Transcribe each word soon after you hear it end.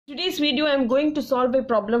Today's video I am going to solve a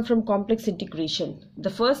problem from complex integration. The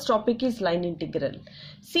first topic is line integral.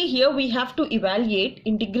 See here we have to evaluate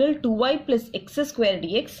integral 2y plus x square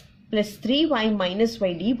dx plus 3y minus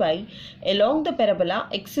y dy along the parabola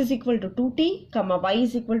x is equal to 2t, y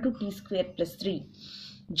is equal to t square plus 3.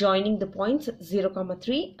 Joining the points 0,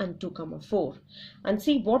 3 and 2, 4. And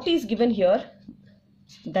see what is given here.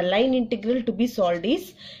 The line integral to be solved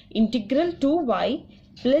is integral 2y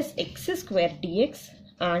plus x square dx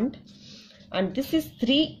and this is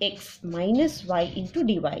 3x minus y into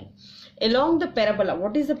dy along the parabola.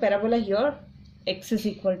 What is the parabola here? X is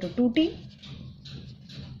equal to 2t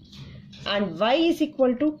and y is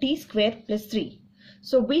equal to t square plus 3.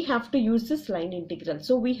 So we have to use this line integral.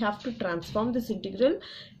 So we have to transform this integral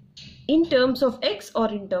in terms of x or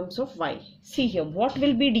in terms of y. See here what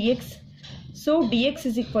will be dx. So dx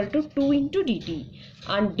is equal to 2 into dt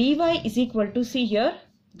and dy is equal to, see here,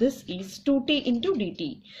 this is 2t into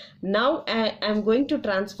dt. Now I am going to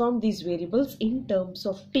transform these variables in terms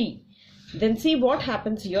of t. Then see what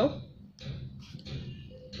happens here.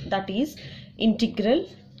 That is integral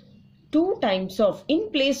 2 times of, in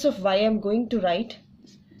place of y I am going to write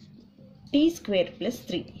t square plus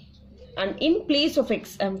 3 and in place of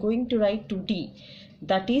x I am going to write 2t,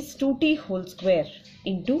 that is 2t whole square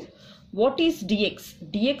into what is dx.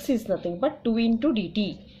 Dx is nothing but 2 into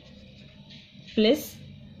dt plus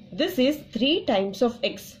this is 3 times of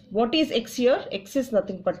x. What is x here? X is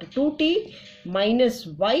nothing but 2t minus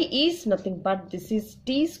y is nothing but this is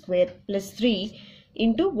t square plus 3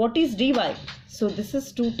 into what is dy. So this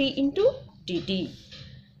is 2t into dt.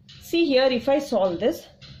 See here if I solve this,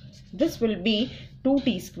 this will be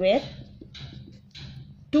 2t square,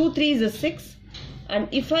 2 3s is 6 and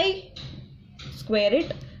if I square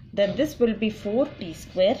it then this will be 4t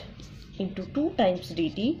square into 2 times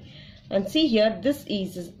dt. And see here this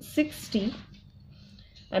is 6t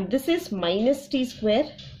and this is minus t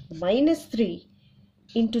square minus 3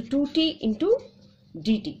 into 2t into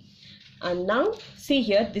dt. And now see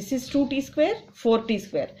here this is 2t square 4t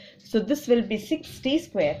square. So this will be 6t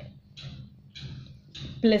square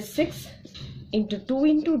plus 6 into 2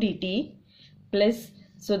 into dt plus,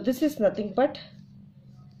 so this is nothing but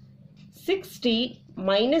 6t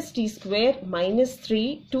minus t square minus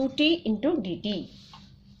 3 2t into dt.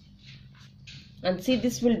 And see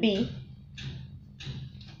this will be,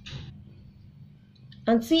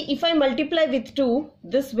 and see if I multiply with 2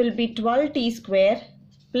 this will be 12t square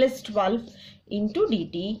plus 12 into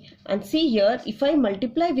dt. And see here if I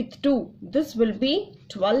multiply with 2 this will be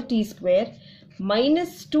 12t square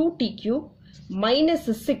minus 2t cube minus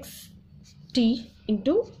 6t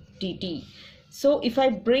into dt. So if I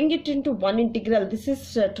bring it into one integral, this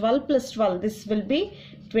is 12 plus 12, this will be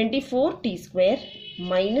 24t square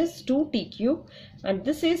minus 2t cube and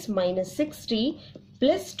this is minus 6t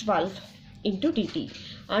plus 12 into dt.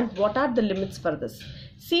 And what are the limits for this?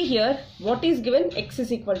 See here what is given, x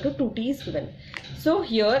is equal to 2t is given. So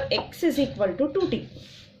here x is equal to 2t.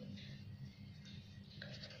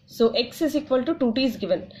 So x is equal to 2t is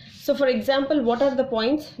given. So for example what are the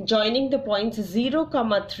points? Joining the points 0,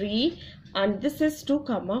 3 and this is 2,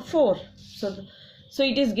 4. So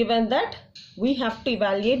it is given that we have to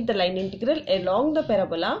evaluate the line integral along the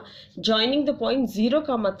parabola joining the points 0,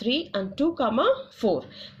 3 and 2, 4.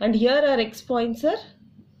 And here our x points are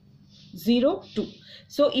 0, 2.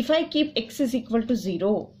 So if I keep x is equal to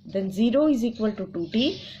 0, then 0 is equal to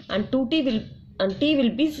 2t and 2t will and t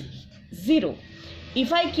will be 0.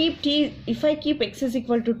 If I keep x is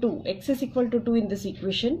equal to 2, x is equal to 2 in this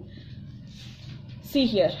equation. See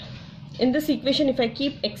here. In this equation if I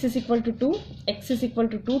keep x is equal to 2, x is equal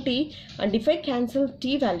to 2t and if I cancel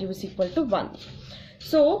t value is equal to 1.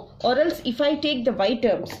 So or else if I take the y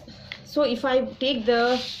terms, so if I take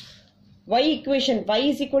the y equation, y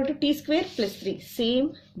is equal to t square plus 3,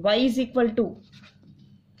 same y is equal to,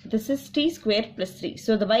 this is t square plus 3.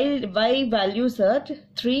 So the y values are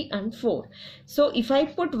 3 and 4. So if I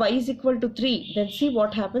put y is equal to 3, then see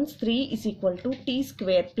what happens. 3 is equal to t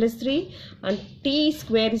square plus 3 and t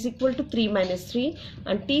square is equal to 3 minus 3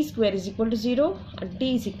 and t square is equal to 0 and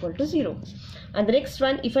t is equal to 0. And the next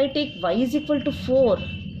one, if I take y is equal to 4,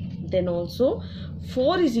 then also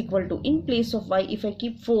 4 is equal to, in place of y if I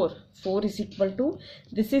keep 4, 4 is equal to,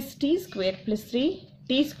 this is t square plus 3,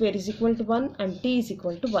 t square is equal to 1 and t is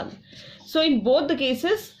equal to 1. So in both the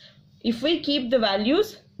cases if we keep the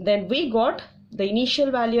values then we got the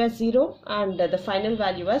initial value as 0 and the final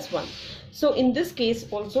value as 1. So in this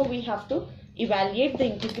case also we have to evaluate the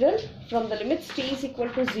integral from the limits t is equal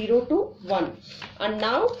to 0 to 1. And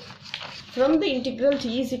now from the integral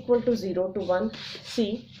t is equal to 0 to 1,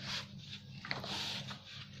 see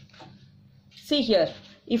here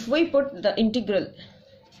if we put the integral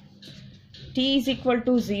t is equal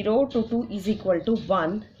to 0 to 2 is equal to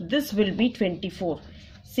 1, this will be 24.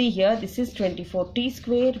 See here, this is 24t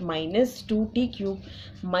square minus 2t cube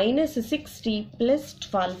minus 6t plus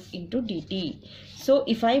 12 into dt. So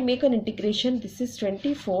if I make an integration, this is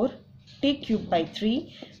 24t cube by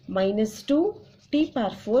 3 minus 2t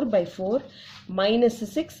power 4 by 4 minus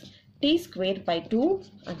 6t square by 2,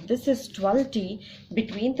 and this is 12t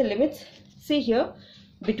between the limits. See here,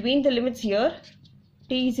 between the limits here,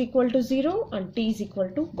 t is equal to 0 and t is equal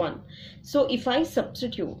to 1. So if I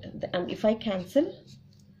substitute and if I cancel,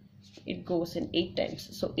 it goes in 8 times.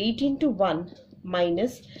 So 8 into 1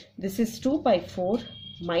 minus, this is 2 by 4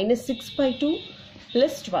 minus 6 by 2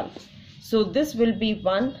 plus 12. So this will be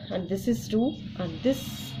 1 and this is 2 and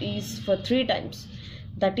this is for 3 times.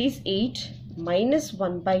 That is 8 minus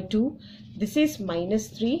 1 by 2. This is minus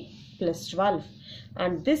 3 plus 12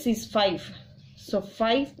 and this is 5. So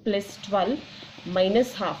 5 plus 12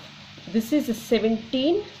 minus half. This is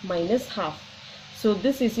 17 minus half. So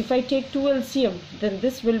this is, if I take 2 LCM, then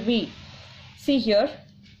this will be, see here,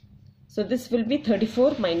 so this will be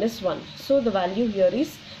 34 minus 1. So the value here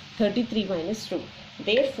is 33 minus 2.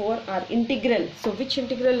 Therefore our integral, so which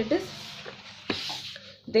integral it is?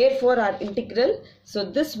 Therefore our integral, so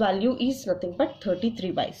this value is nothing but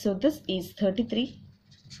 33 by, so this is 33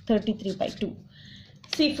 by 2.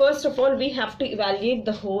 See, first of all we have to evaluate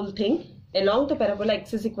the whole thing along the parabola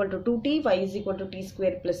x is equal to 2t, y is equal to t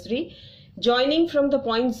square plus 3, joining from the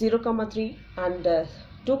points 0, 3 and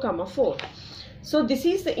 2, 4. So this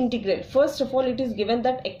is the integral. First of all, it is given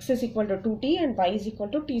that x is equal to 2t and y is equal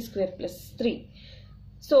to t square plus 3.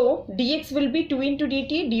 So dx will be 2 into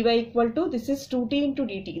dt, dy equal to, this is 2t into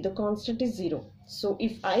dt, the constant is 0. So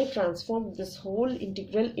if I transform this whole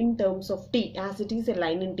integral in terms of t, as it is a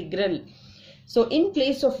line integral, so in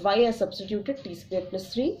place of y I substituted t square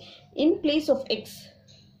plus 3, in place of x,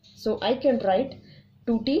 so I can write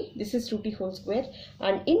 2t, this is 2t whole square,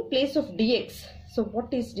 and in place of dx, so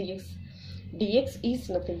what is dx? Dx is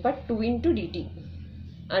nothing but 2 into dt,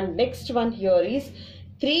 and next one here is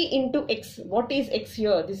 3 into x. What is x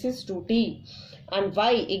here? This is 2t, and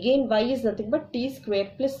y, again y is nothing but t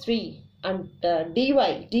square plus 3, and dy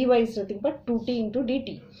is nothing but 2t into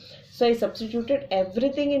dt. So I substituted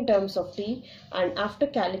everything in terms of t, and after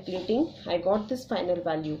calculating I got this final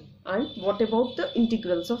value. And what about the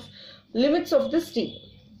integrals of limits of this t?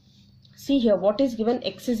 See here, what is given?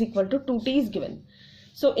 X is equal to 2t is given.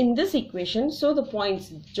 So in this equation, so the points,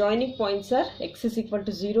 joining points are x is equal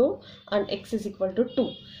to 0 and x is equal to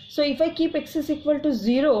 2. So if I keep x is equal to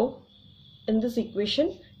 0 in this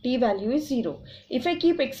equation, t value is 0. If I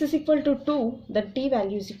keep x is equal to 2, then t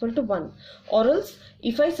value is equal to 1. Or else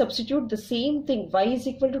if I substitute the same thing, y is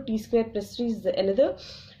equal to t square plus 3 is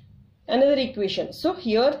another equation. So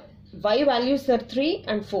here y values are 3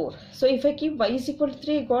 and 4. So if I keep y is equal to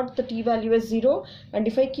 3, I got the t value as 0, and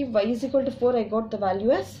if I keep y is equal to 4, I got the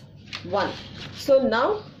value as 1. So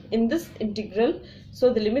now in this integral,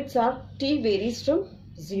 so the limits are t varies from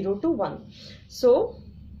 0 to 1. So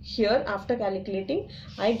here after calculating,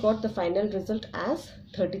 I got the final result as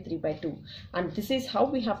 33 by 2, and this is how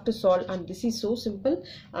we have to solve, and this is so simple,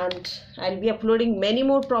 and I'll be uploading many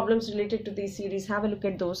more problems related to this series. Have a look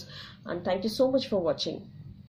at those, and thank you so much for watching.